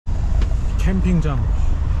캠핑장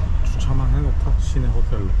주차만 해놓고 시내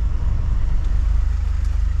호텔로.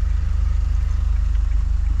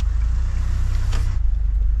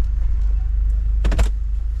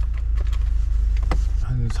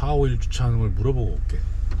 한 4, 5일 주차하는 걸 물어보고 올게.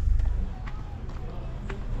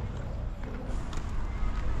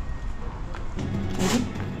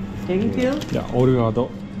 야, 오리가도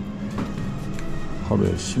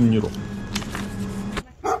하루에 10유로.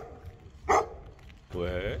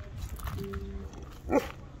 왜?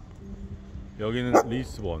 여기는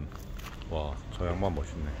리스본. 와, 저 양반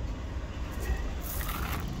멋있네.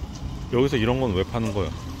 여기서 이런 건 왜 파는 거야?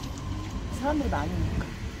 사람들이 많으니까.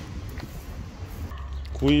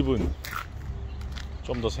 구입은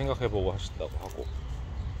좀 더 생각해보고 하신다고 하고.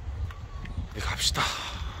 갑시다.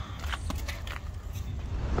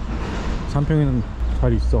 삼평에는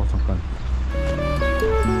잘 있어. 잠깐.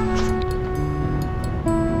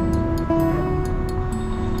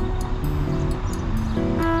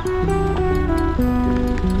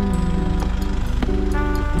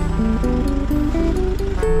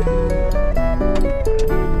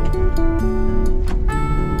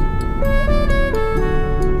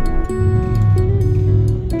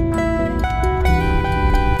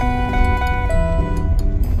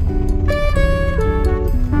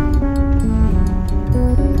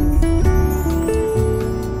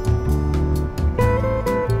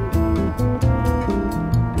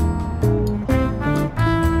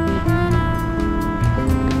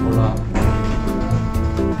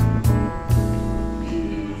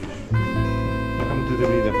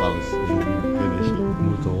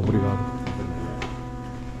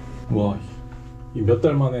 와, 이 몇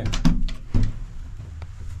달 만에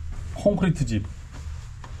콘크리트 집.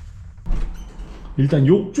 일단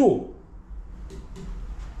욕조.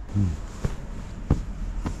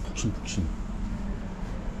 푹신푹신.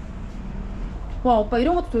 와, 오빠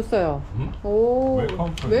이런 것도 줬어요. 응? 오,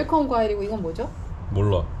 웰컴. 웰컴 과일이고 이건 뭐죠?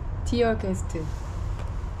 몰라. 디얼 게스트.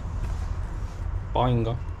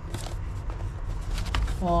 빵인가?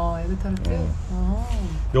 와, 에그 타르트. 아.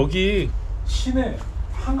 여기 시내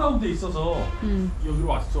한가운데 있어서 여기로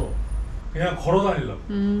왔어. 그냥 걸어 다니려고.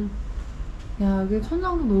 야, 여기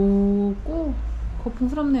천장도 높고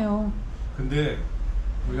거품스럽네요. 근데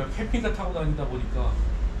우리가 캠핑카 타고 다니다 보니까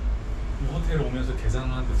이 호텔에 오면서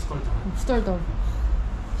계산을 하는데 수달다. 수달다.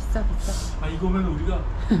 비싸. 아, 이거면 우리가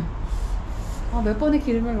아, 몇 번의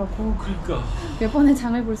기름을 넣고 그러니까 몇 번의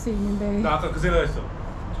장을 볼 수 있는데. 나 아까 그 생각했어.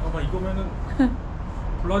 잠깐만, 이거면은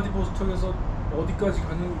블라디보스톡에서 어디까지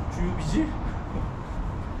가는 주유비지?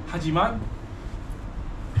 하지만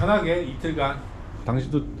편하게 이틀간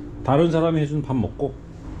당신도 다른 사람이 해준 밥 먹고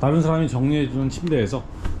다른 사람이 정리해주는 침대에서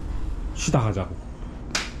쉬다 가자고.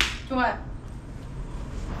 좋아요.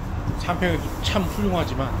 삼평이도 참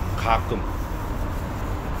훌륭하지만 가끔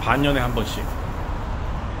반년에 한 번씩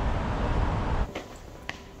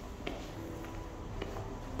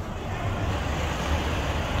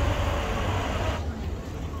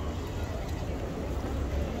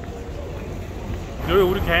여기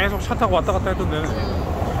우리 계속 차 타고 왔다 갔다 했던 데는.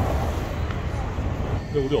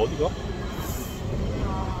 근데 우리 어디가?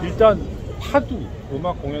 일단 파두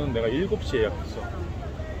음악 공연은 내가 7시에 예약했어.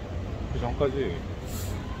 그 전까지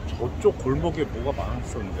저쪽 골목에 뭐가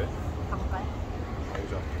많았었는데. 가볼까요?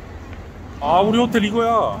 가보자. 아, 우리 호텔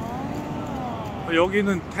이거야.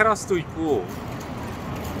 여기는 테라스도 있고.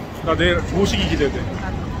 나 내일 모시기 기대돼.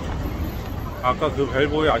 아까 그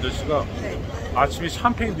벨보의 아저씨가 아침에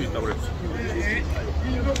샴페인도 있다고 그랬어.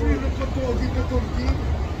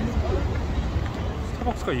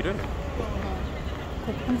 스타벅스가 이래.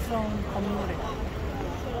 고풍스러운 건물에.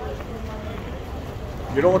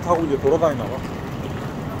 이런 거 타고 이제 돌아다니나 봐.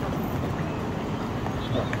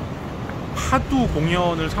 파두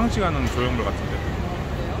공연을 상징하는 조형물 같은데.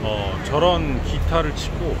 저런 기타를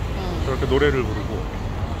치고 저렇게 노래를 부르고.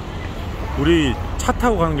 우리 차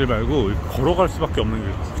타고 가는 길 말고 걸어갈 수밖에 없는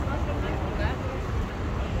길 같아.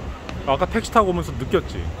 아까 택시 타고 오면서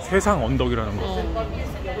느꼈지? 세상 언덕이라는 거.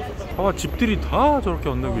 봐봐, 집들이 다 저렇게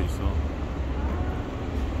언덕에 있어.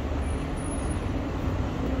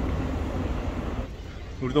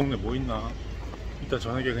 우리 동네 뭐 있나? 이따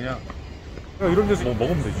저녁에 그냥 이런 데서 뭐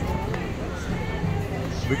먹으면 되지.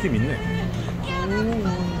 느낌 있네.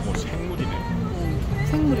 뭐 생물이네.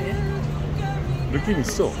 생물이네. 느낌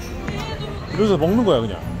있어. 이러면서 먹는 거야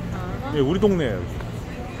그냥. 우리 동네야 여기.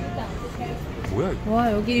 뭐야 이거? 와,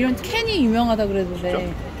 여기 이런 캔이 유명하다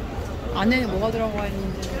그랬는데 안에 뭐가 들어가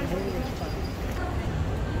있는지 모르겠다.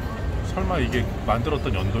 설마 이게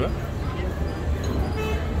만들었던 연도야?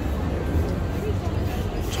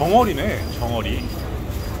 정월이네. 정월이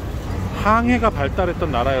항해가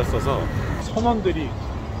발달했던 나라였어서 선원들이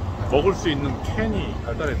먹을 수 있는 캔이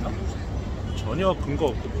발달했나? 전혀 근거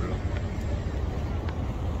없고 몰라.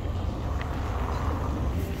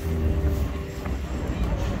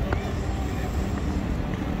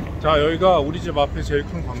 자, 여기가 우리 집 앞에 제일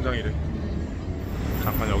큰 광장이래.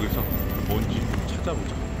 잠깐 여기서 뭔지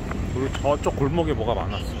찾아보자. 그리고 저쪽 골목에 뭐가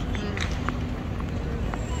많았어.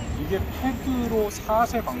 이게 페드로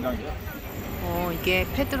 4세 광장이야. 이게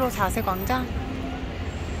페드로 4세 광장?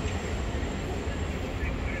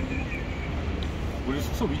 우리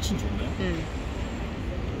숙소 위치는 좋네. 응.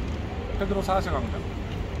 페드로 4세 광장.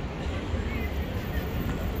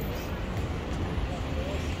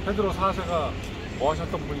 페드로 4세가 뭐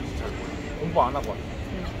하셨던 분인지 잘 몰라. 공부 안 하고 왔어.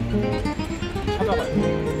 찾아봐요.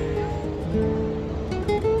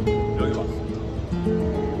 여기 왔어.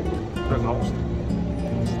 그래, 가봅시다.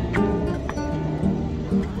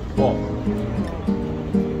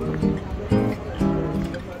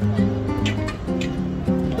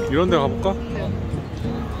 이런 데 가볼까?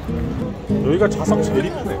 여기가 좌석 제일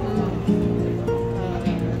이쁘네.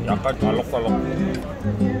 약간 알록달록.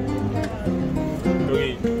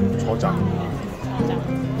 여기 저장.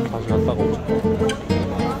 다시 갔다가 오자.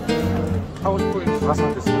 하고 싶으면 가서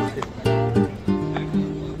한 대 쓸게.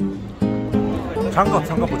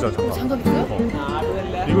 장갑 보자. 장갑 있어요?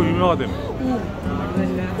 이거 유명하다며.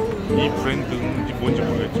 이 브랜드인지 뭔지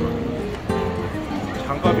모르겠지만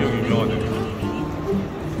장갑이 여기 유명하다며.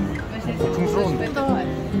 고풍스러운데.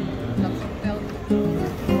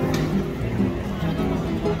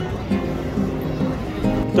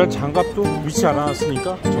 일단 장갑도 위치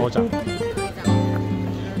알아놨으니까 저장.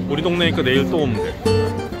 우리 동네니까 내일 또 오면 돼.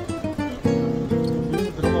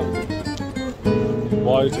 들어가고.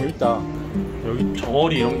 와, 이거 재밌다. 여기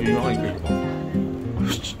저리 이런 게 유명하니까 이거 봐.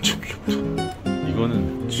 진짜 귀엽다.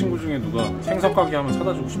 이거는 친구 중에 누가 생선 가게 하면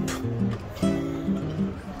사다 주고 싶다.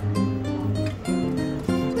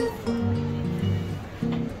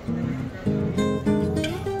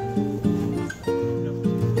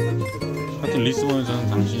 하여튼 리스본에서는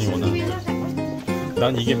당신이 원하는 거.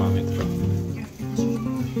 난 이게 마음에 들어.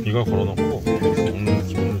 이걸 걸어놓고 먹는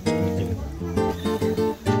기분을 느끼는.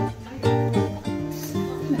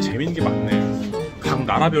 재밌는 게 많네. 각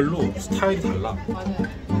나라별로 스타일이 달라. 맞아요.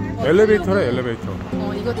 엘리베이터래, 엘리베이터.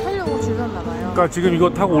 이거 타려고 줄 섰나봐요. 그러니까 지금 이거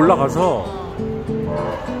타고 올라가서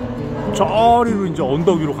저리로 이제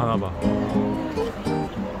언덕 위로 가나봐.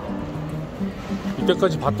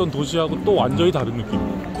 이때까지 봤던 도시하고 또 완전히 다른 느낌.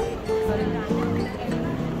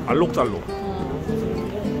 알록달록.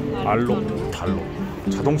 알록달록.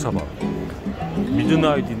 자동차 봐.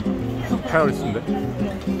 미드나잇 인 페어리스인데.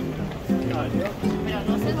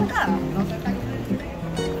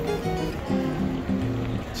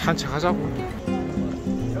 산책하자고.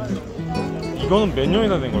 이거는 몇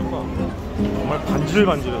년이나 된 걸까? 정말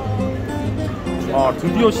반질반질해. 아,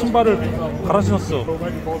 드디어 신발을 갈아 신었어.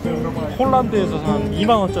 홀란드에서 산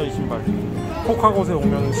 2만원짜리 신발. 포카곳에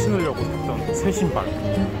오면 신으려고 샀던 새 신발.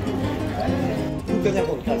 Nunca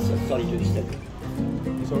devo calça, só isso.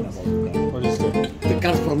 어디 있어? The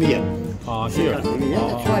cards from here. 아, here. From here,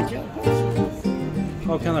 that's right, yeah.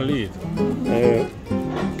 How can I read?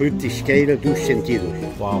 Petisqueira dos sentidos.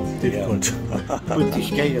 Wow, difficult.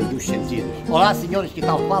 Petisqueira dos sentidos. Olá, senhores, que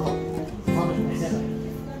tal o Fado?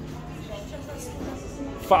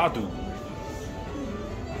 Fado.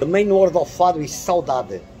 The main word of Fado is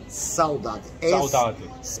saudade. Saudade. Saudade.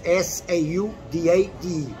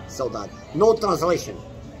 S-A-U-D-A-D-E. Saudade. No translation.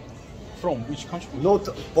 From which country? No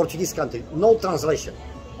Portuguese country. No translation.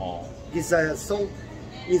 Oh. It's a song.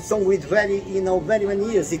 It's song with very many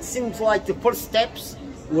years. It seems like the first steps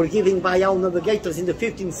were given by our navigators in the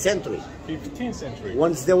 15th century. 15th century.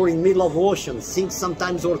 Once they were in the middle of the ocean, things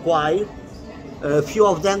sometimes were quiet. A few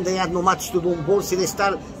of them, they had no much to do on board, so they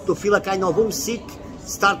start to feel a kind of homesick,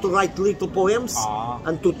 start to write little poems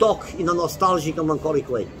and to talk in a nostalgic and melancholic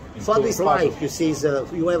way. Fado is life, you see,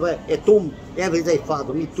 you have a tomb every day,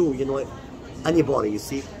 Fado, me too, you know, anybody, you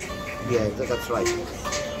see. Yeah, that's right.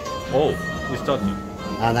 Oh, it's starting.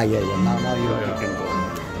 Ah, no, yeah, now you can go.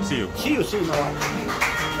 See you. See you, no.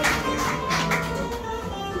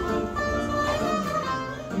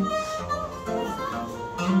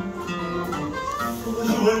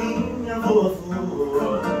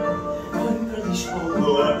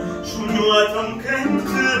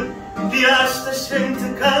 E esta gente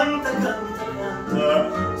canta, canta,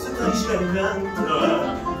 canta. Se tens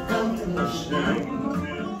garganta, canta na gente.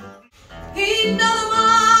 E nada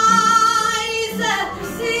mais é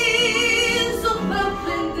preciso para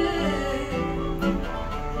aprender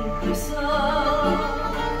impressão.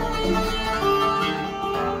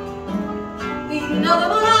 E nada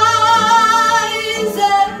mais é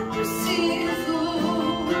preciso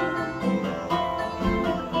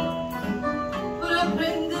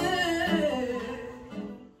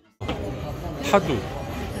파두.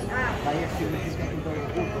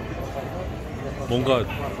 뭔가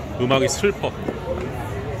음악이 슬퍼.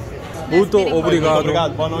 Muito obrigado.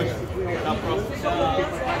 Boa noite.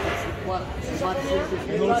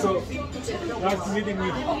 Nice meeting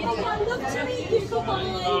you.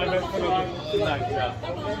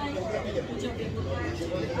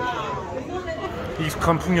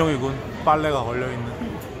 익숙한 풍경이군. 빨래가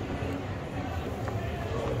걸려있는.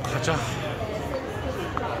 가자.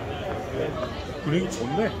 분위기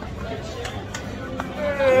좋네.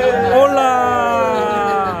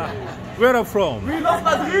 Hola. Where are you from? We love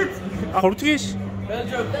Madrid. Portuguese?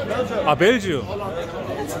 Belgium. 아, 벨지움.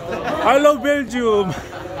 I love Belgium.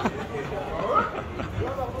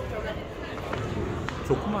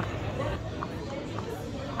 좋구만.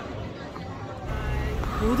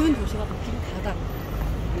 모든 도시가 느낌이 다 다르다.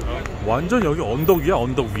 완전 여기 언덕 위야,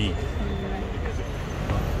 언덕 위.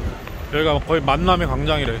 여기가 거의 만남의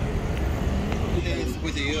광장이래.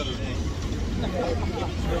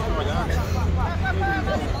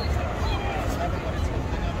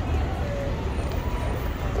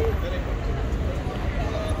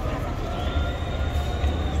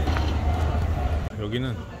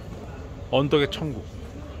 여기는 언덕의 천국.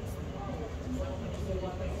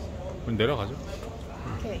 우리 내려가죠.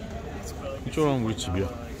 오케이. 이쪽으로 하면 우리 집이야.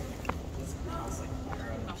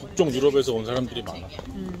 북쪽 유럽에서 온 사람들이 많아.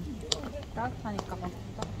 따뜻하니까 막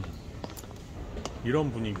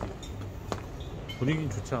이런 분위기. 분위기는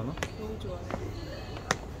좋지 않아? 너무 좋아요.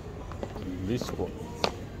 리스본.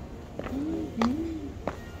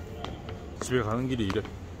 집에 가는 길이 이래.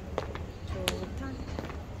 좋다.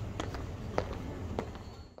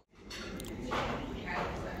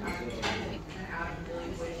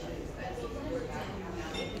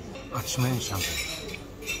 아침엔 샴페인.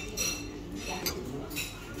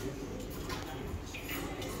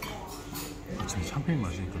 아침에 샴페인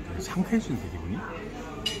마시니까 되게 상쾌해지는데 기분이?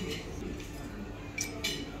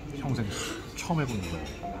 평생 처음 해보는 거야.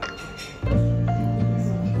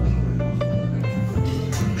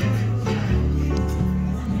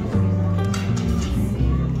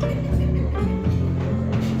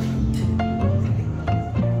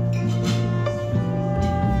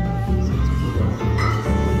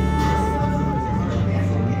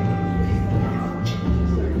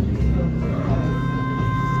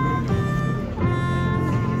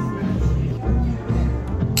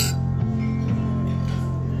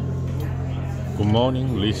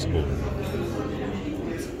 굿모닝 리스본.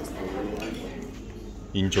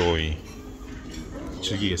 인조이.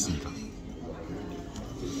 즐기겠습니다.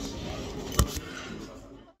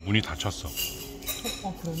 문이 닫혔어.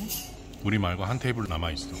 그러네? 우리 말고 한 테이블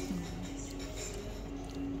남아있어.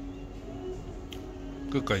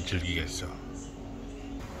 끝까지 즐기겠어.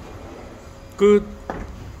 끝.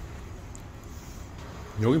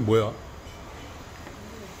 여긴 뭐야?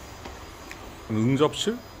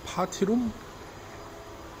 응접실? 파티룸?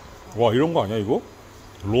 와, 이런 거 아니야 이거?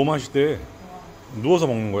 로마 시대에 누워서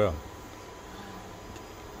먹는 거야.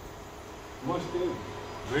 로마 시대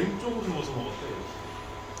왼쪽으로 누워서 먹었대.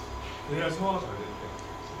 그래야 소화가 잘 됐대.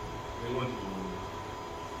 왜 그런지 모르겠네.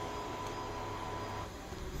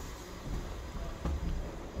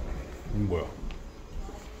 이건 뭐야?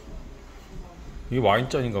 이게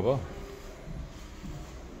와인잔인가 봐.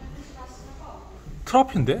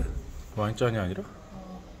 트러피인데? 와인잔이 아니라?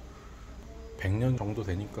 100년 정도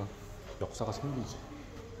되니까 역사가 생기지.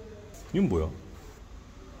 이건 뭐야?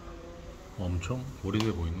 엄청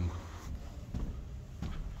오래돼 보이는 거.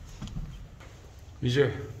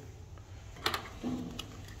 이제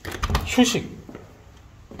휴식.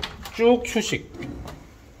 쭉 휴식.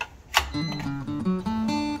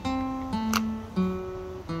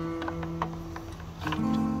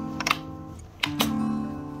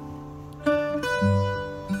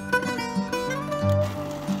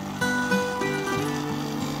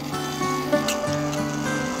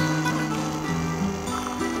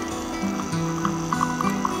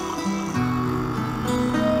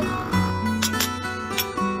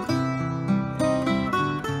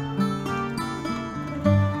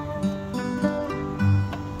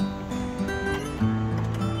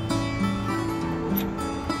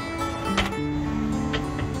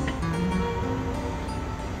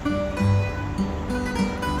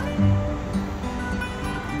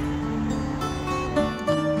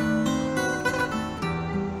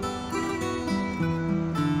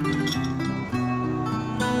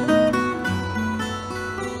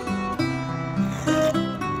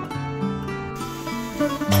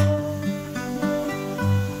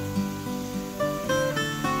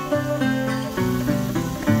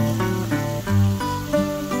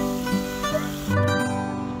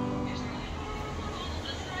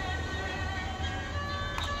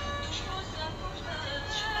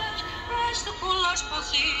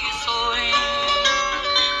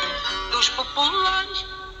 dos populares,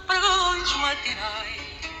 pregões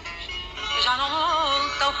matinais, já não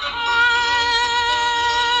voltam mais.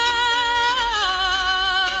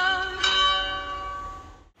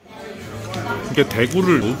 이게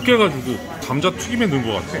대구를 으깨가지고 감자 튀김에 넣은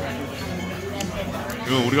것 같아.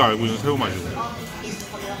 이건 우리가 알고 있는 새우맛이고.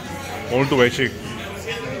 오늘도 외식.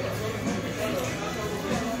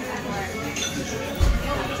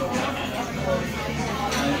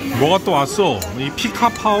 뭐가 또 왔어? 이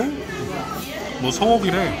피카파우? 뭐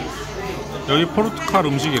성옥이래. 여기 포르투갈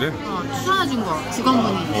음식이래. 추천해준 거,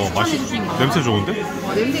 직원분이 추천해주신 거. 냄새 좋은데?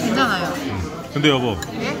 냄새 괜찮아요. 근데 여보,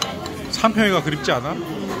 네? 삼평이가 그립지 않아?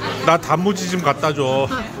 나 단무지 좀 갖다 줘.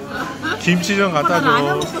 김치 좀 갖다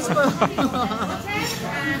라면 줘. 먹고 싶어요.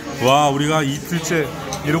 와, 우리가 이틀째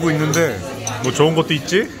이러고 있는데 뭐 좋은 것도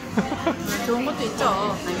있지? 좋은 것도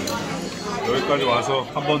있죠. 여기까지 와서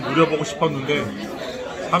한번 누려보고 싶었는데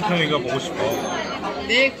삼평이가 보고 싶어.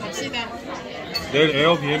 내일 갑시다. 내일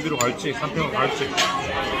에어비엔비로 갈지 삼평 갈지.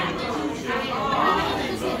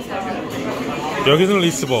 여기는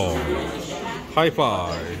리스본.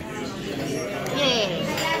 하이파이. 예.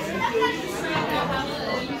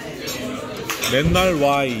 맨날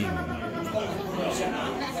와인.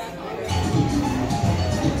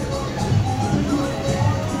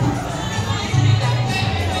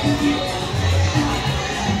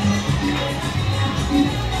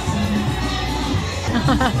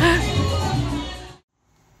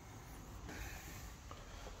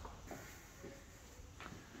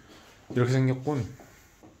 이렇게 생겼군.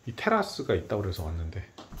 이 테라스가 있다고 그래서 왔는데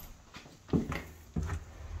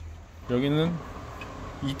여기는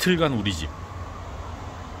이틀간 우리 집.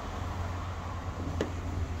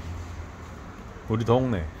 우리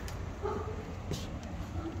동네.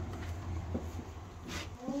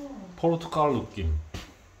 포르투갈 느낌.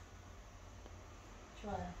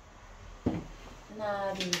 좋아요.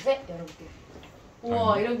 하나, 둘, 셋. 열어볼게요.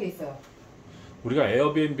 우와, 이런 게 있어요. 우리가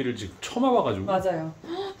에어비엔비를 지금 처음 와봐가지고. 맞아요.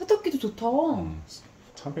 세탁기도 좋다.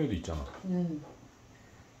 삼평이도 있잖아.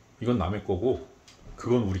 이건 남의 거고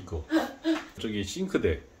그건 우리 거. 저기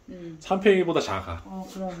싱크대. 삼평이보다 작아.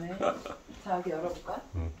 그러네. 자, 여기 열어볼까?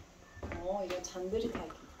 이런 잔들이 다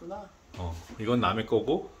이렇게 있구나. 이건 남의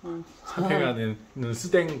거고 삼평이 안에는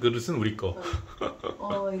쓰댕 그릇은 우리 거.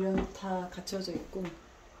 이런 다 갖춰져 있고.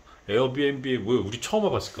 에어비엔비에 왜 우리 처음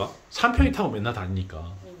와봤을까? 삼평이 타고 맨날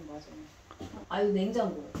다니니까. 맞아. 아, 이거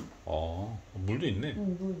냉장고. 물도 있네.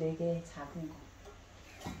 물 4개 작은 거.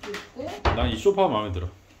 있고. 난 이 소파가 마음에 들어.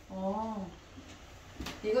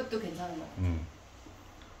 이것도 괜찮은 거.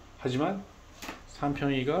 하지만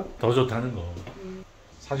삼평이가 더 좋다는 거.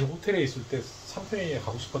 사실 호텔에 있을 때 삼평이에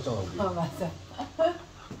가고 싶었잖아 우리. 맞아.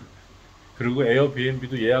 그리고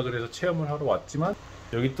에어비엔비도 예약을 해서 체험을 하러 왔지만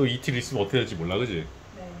여기 또 이틀 있으면 어떻게 될지 몰라, 그지?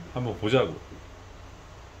 네. 한번 보자고.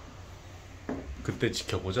 그때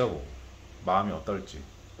지켜보자고. 마음이 어떨지.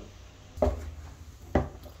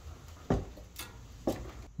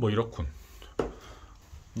 뭐 이렇군.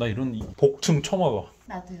 나 이런 복층 처음 와봐.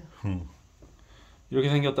 나도요. 이렇게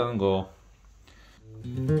생겼다는 거.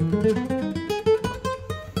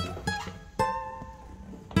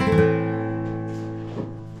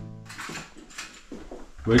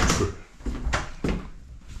 외출.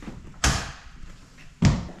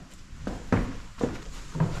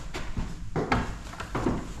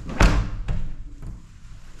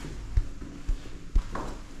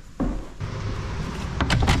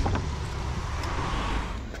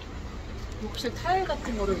 욕실 타일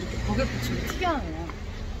같은 거를 이렇게 벽에 붙이면 특이하네요.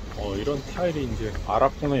 이런 타일이 이제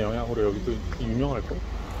아랍권의 영향으로 여기도 유명할걸?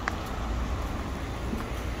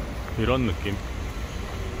 이런 느낌.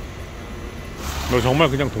 이거 정말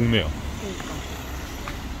그냥 동네야. 그러니까.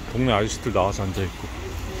 동네 아저씨들 나와서 앉아있고.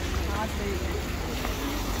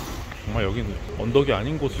 정말 여기는 언덕이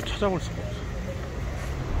아닌 곳을 찾아볼 수가 없어.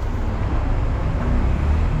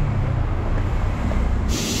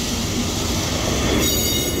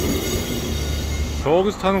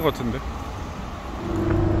 저기서 타는 것 같은데.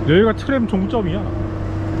 여기가 트램 종점이야. 한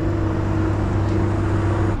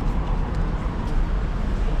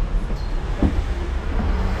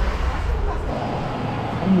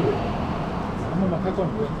번만 탈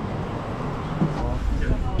건데.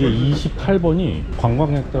 이게 28번이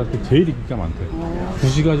관광객들한테 제일 인기가 많대.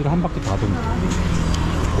 구시가지로 한 바퀴 다 돈대.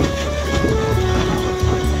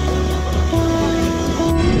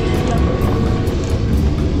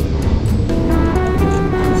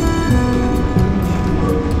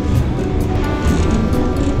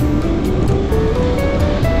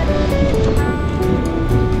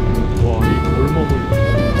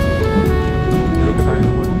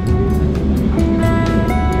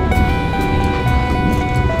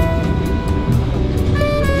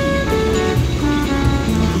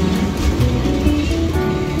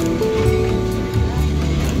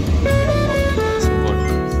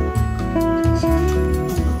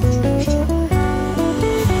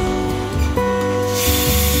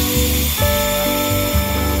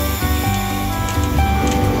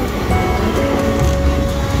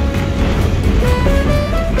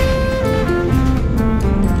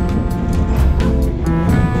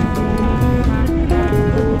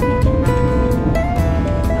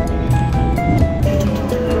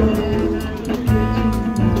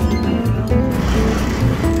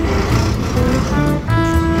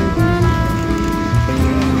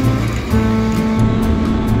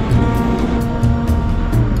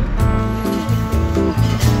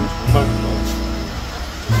 정말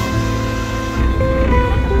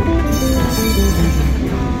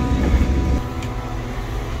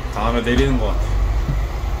다음에 내리는 것 같아.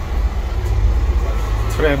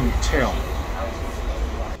 트램 체험.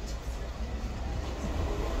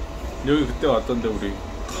 여기 그때 왔던데 우리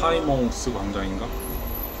타이몽스 광장인가?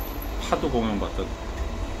 파도 공연 봤던.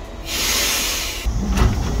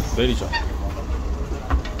 내리자.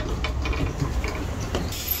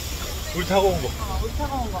 물 차가운 거. 물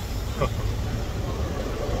차가운 거.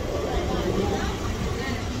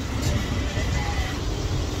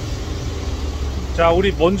 자,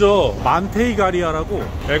 우리 먼저 만테이가리아라고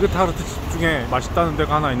에그타르트 집 중에 맛있다는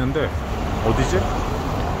데가 하나 있는데 어디지?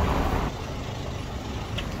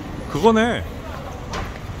 그거네.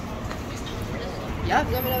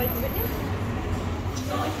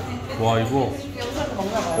 와, 이거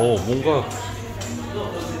뭔가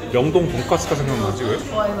명동 돈가스가 생각나지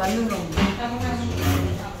왜? 와, 이거 맞는 거 없네.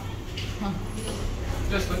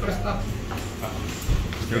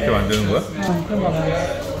 이렇게 만드는 거야? 그런가 봐요.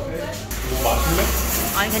 마실래?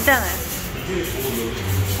 아니, 괜찮아요.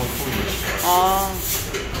 아.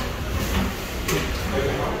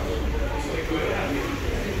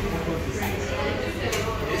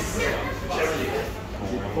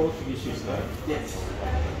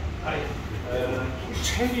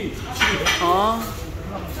 체리. 아.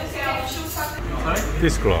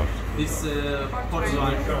 This glass. This port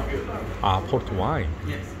wine. 아, port wine.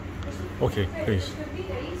 Yes. Okay, please.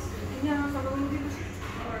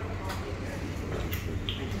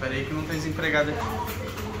 Espera aí que não tens empregada aqui.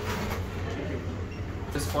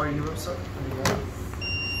 This for you, sir.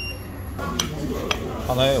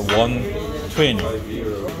 하나에 120.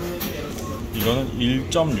 이거는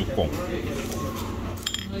 1.60.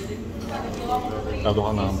 나도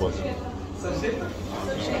하나 한번.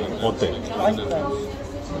 어때? 맛있어요.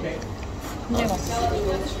 근데 맛있어.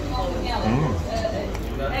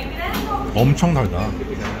 엄청 달다.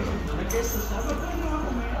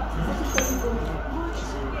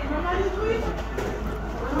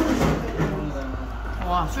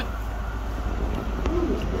 와, 술.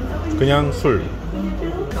 그냥 술.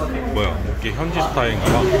 뭐야? 이게 현지 스타일인가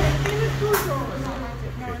봐.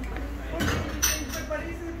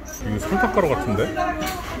 이거 설탕가루 같은데?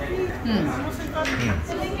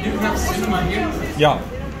 야,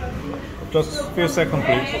 just few seconds,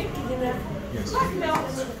 please. Yes.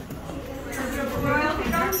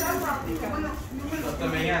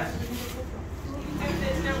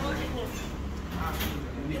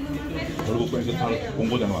 얼굴 보니까 다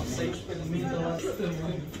공부돼 놨어.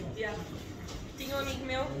 Tinha amigo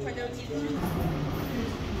meu, quando eu tive.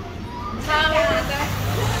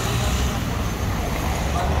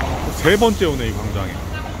 세 번째 오네 이 광장에.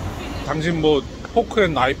 당신 뭐 포크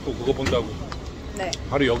앤 나이프 그거 본다고? 네.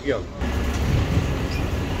 바로 여기야.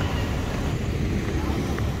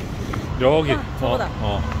 여기. 저거다.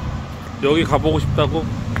 여기 가보고 싶다고?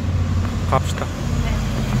 갑시다.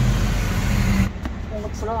 뭔가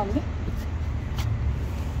불안한데?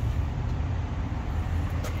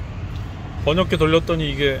 번역기 돌렸더니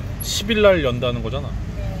이게 10일날 연다는 거잖아.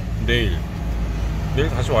 내일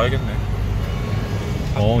다시 와야겠네.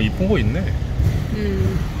 이쁜 거 있네.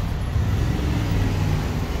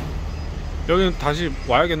 여기는 다시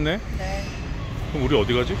와야겠네. 네. 그럼 우리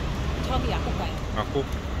어디 가지? 저기 약국 가요. 약국.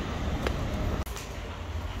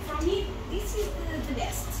 For me, this is the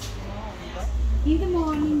best. In the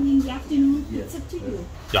morning, in the afternoon, it's up to you.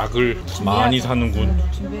 약을 많이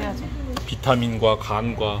사는군. 준비해야죠. 비타민과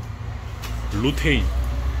간과 루테인.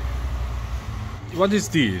 What is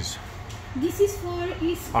this? This is for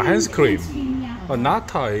hand cream. Yeah.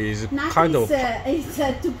 Nata is Nata kind is, of.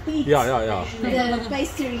 to eat. Yeah. The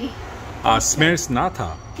pastry. Smells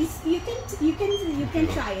nata. You can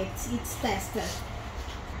try it. It's tasted.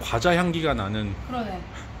 과자 향기가 나는. 그러네.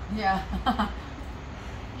 야.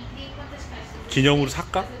 기념으로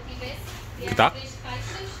살까? 그닥?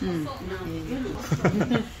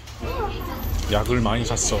 약을 많이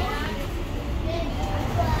샀어.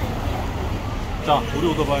 자, 우리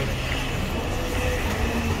오토바이.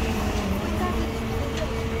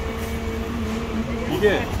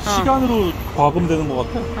 이게 시간으로 과금되는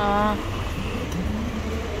것 같아. 아.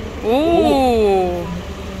 오.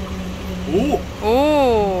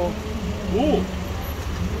 오!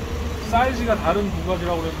 사이즈가 다른 두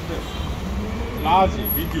가지라고 그랬는데 라지,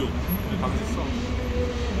 미디움 당시 써.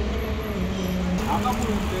 작아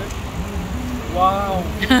보이는데? 와우.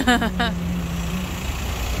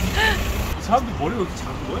 이 사람들 머리가 왜 이렇게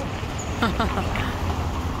작은 거야?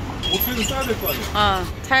 어떻게든 써야 될 거 아니야?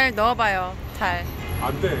 잘 넣어봐요. 잘.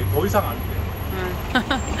 안 돼. 더 이상 안 돼.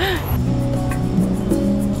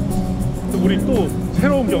 우리 또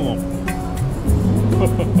새로운 경험.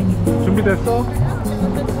 준비됐어?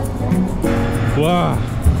 와.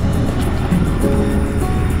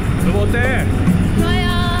 너 어때? 좋아요.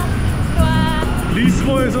 좋아.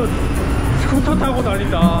 리스본에서 스쿠터 타고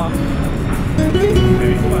다닌다.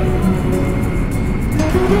 재밌구만.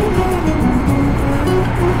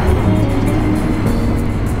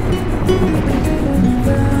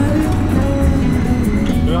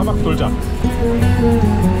 여기 한 바퀴 돌자.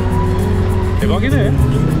 대박이네.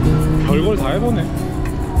 별걸 다 해보네.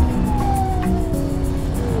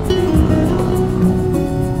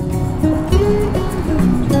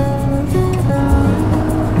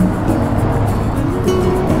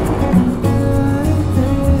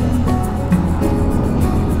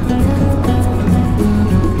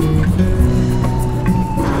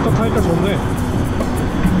 딱 타니까 좋네.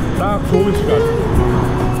 딱 좋은 시간.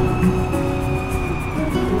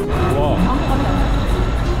 와,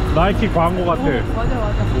 나이키 광고 같아. 맞아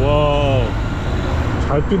맞아. 와,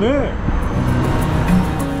 잘 뜨네.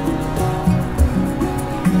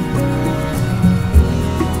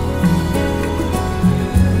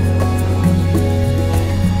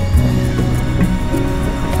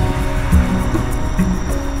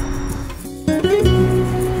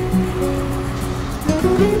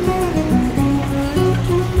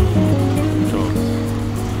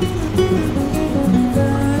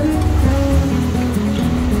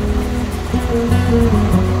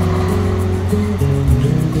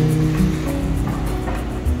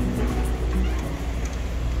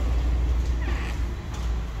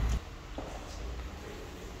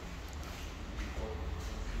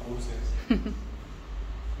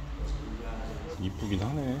 이쁘긴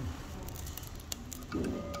하네.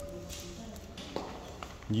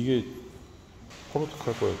 이게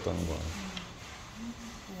포르투갈 거였다는 거야.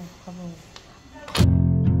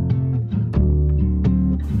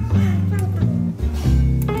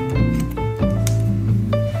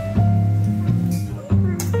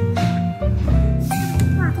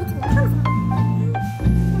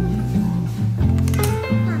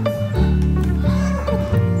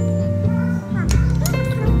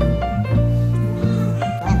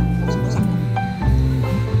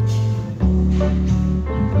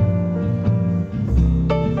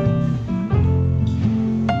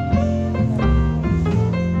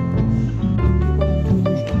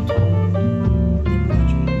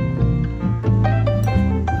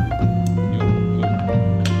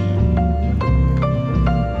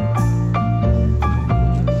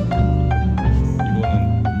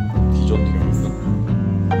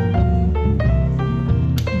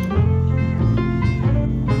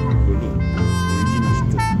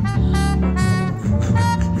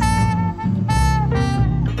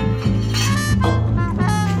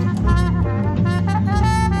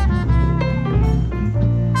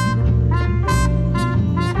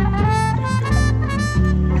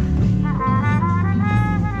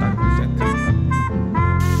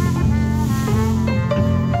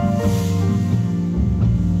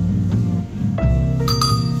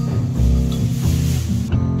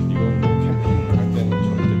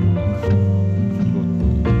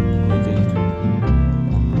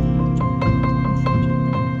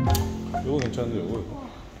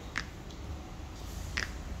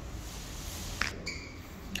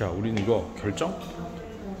 자, 우린 이거 결정?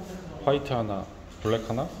 화이트 하나, 블랙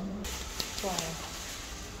하나? 좋아요.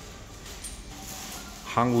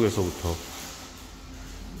 한국에서부터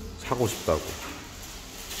사고 싶다고.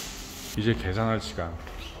 이제 계산할 시간.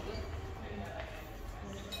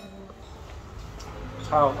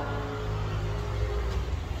 차.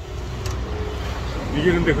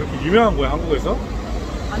 이게 근데 그렇게 유명한 거야, 한국에서?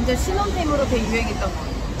 완전 신혼템으로 되게 유행했던 거.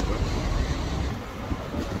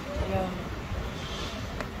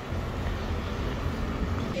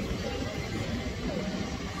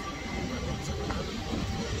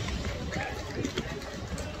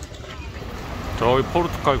 저기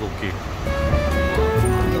포르투갈 국기.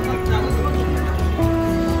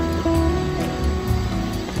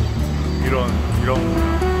 이런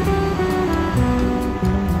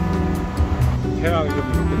태양이 좀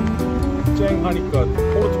이렇게 쨍 하니까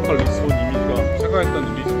포르투갈 리스본 이미지가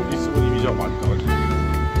생각했던 리스본 이미지가 많다.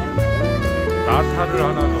 나타를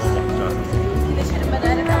하나 더 먹자.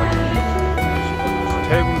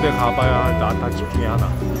 세 군데 가봐야 할 나타 집 중에 하나.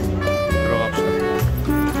 들어갑시다.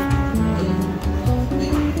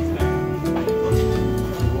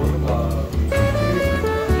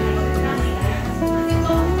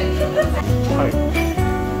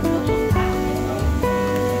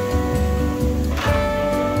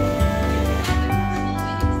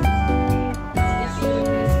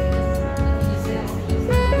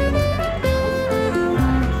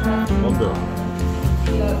 뭔데요?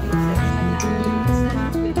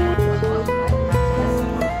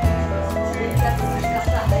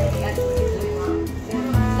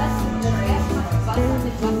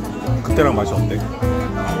 그때랑 맛이 어때?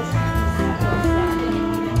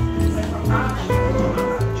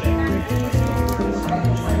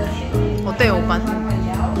 어때요, 오빠는?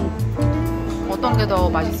 어떤 게 더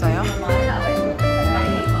맛있어요?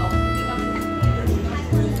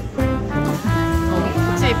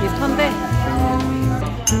 확실히 비슷한데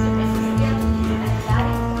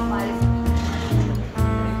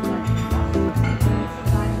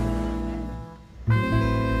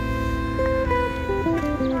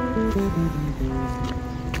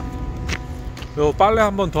요 빨래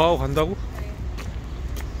한 번 더 하고 간다고?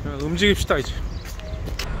 그냥 움직입시다 이제.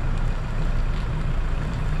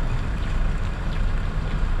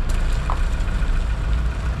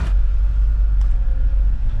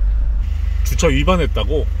 주차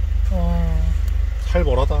위반했다고?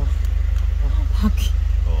 살벌하다. 바퀴.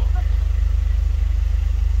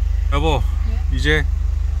 여보, 이제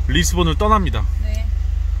리스본을 떠납니다. 네.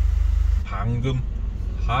 방금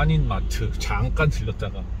한인마트 잠깐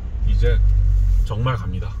들렸다가 이제 정말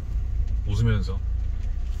갑니다. 웃으면서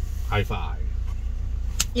하이파이.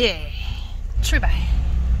 예. 출발.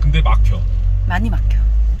 근데 막혀. 많이 막혀.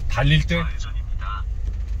 달릴 때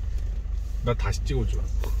나 다시 찍어줘.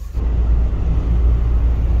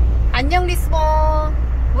 안녕 리스본.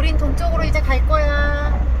 우린 동쪽으로 이제 갈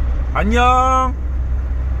거야. 안녕.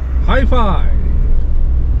 하이파이.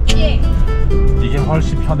 예. 이게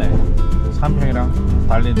훨씬 편해. 삼평이랑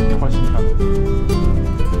달리는 게 훨씬 편해.